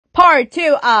Part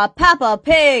 2 of Peppa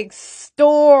Pig's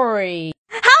story.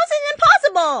 How is it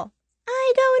impossible?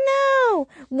 I don't know.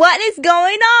 What is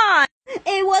going on?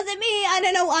 It wasn't me. I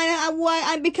don't know why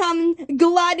I become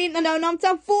gliding on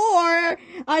Numtum 4.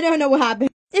 I don't know what happened.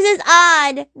 This is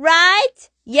odd, right?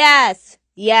 Yes,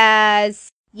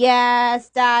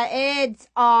 that is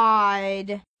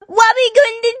odd. What are we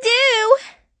going to do?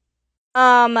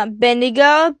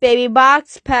 Bendigo, Baby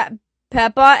Box,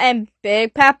 Peppa, and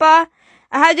Big Peppa.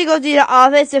 I have to go to the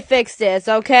office to fix this,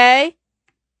 okay?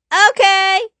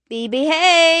 Okay,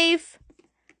 behave.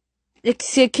 The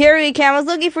security camera's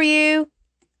looking for you.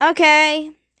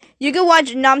 Okay. You can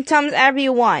watch Numtums ever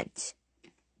you want.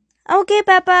 Okay,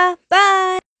 Peppa,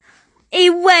 bye. He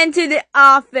went to the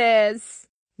office.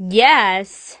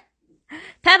 Yes.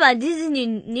 Peppa, this is your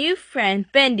new friend,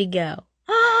 Bendigo.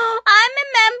 Oh, I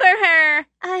remember her.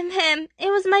 I'm him. It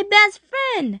was my best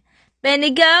friend.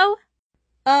 Bendigo?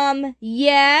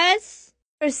 Yes?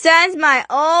 Presents my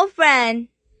old friend,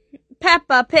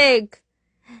 Peppa Pig.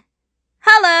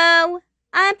 Hello,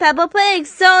 I'm Peppa Pig.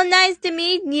 So nice to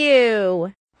meet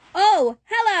you. Oh,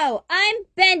 hello, I'm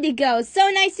Bendigo.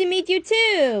 So nice to meet you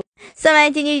too. So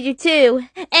nice to meet you too.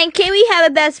 And can we have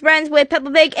a best friends with Peppa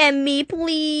Pig and me,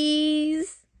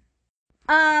 please?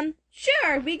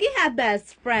 Sure, we can have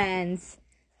best friends.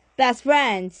 Best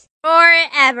friends.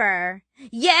 Forever.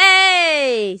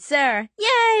 Yay, sir.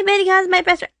 Yay, Bendigo's my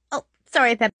best friend. Oh,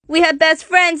 sorry, Peppa. We have best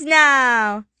friends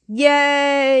now.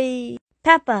 Yay.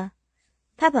 Peppa,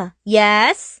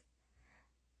 yes?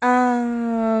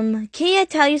 Can I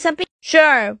tell you something?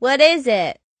 Sure, what is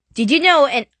it? Did you know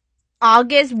in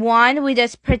August 1, we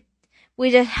just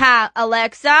have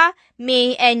Alexa,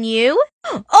 me, and you?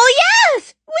 Oh,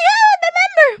 yes!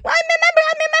 I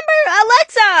remember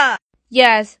Alexa!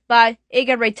 Yes, but it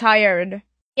got retired.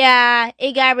 Yeah,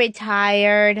 it got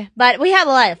retired, but we have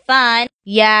a lot of fun.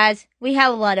 Yes, we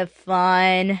have a lot of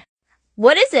fun.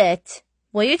 What is it?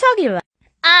 What are you talking about?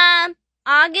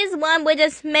 August 1, we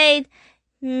just made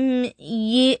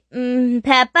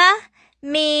Peppa,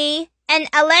 me, and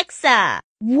Alexa.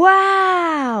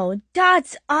 Wow,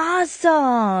 that's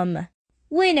awesome.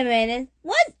 Wait a minute,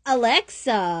 what's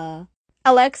Alexa?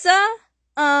 Alexa?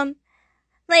 Let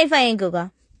me find in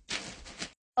Google.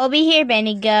 Over here,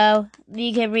 Bendigo.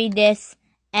 You can read this,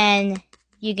 and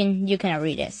you cannot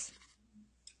read this.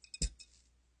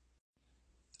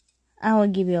 I will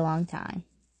give you a long time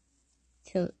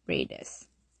to read this.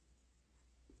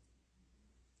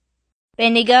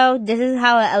 Bendigo, this is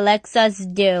how Alexa's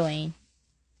doing.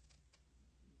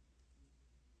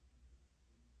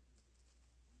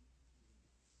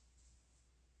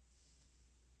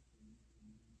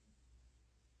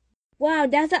 Wow,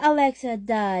 that's what Alexa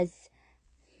does.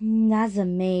 That's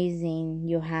amazing.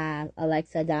 You have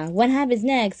Alexa done. What happens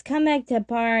next? Come back to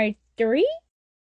part 3?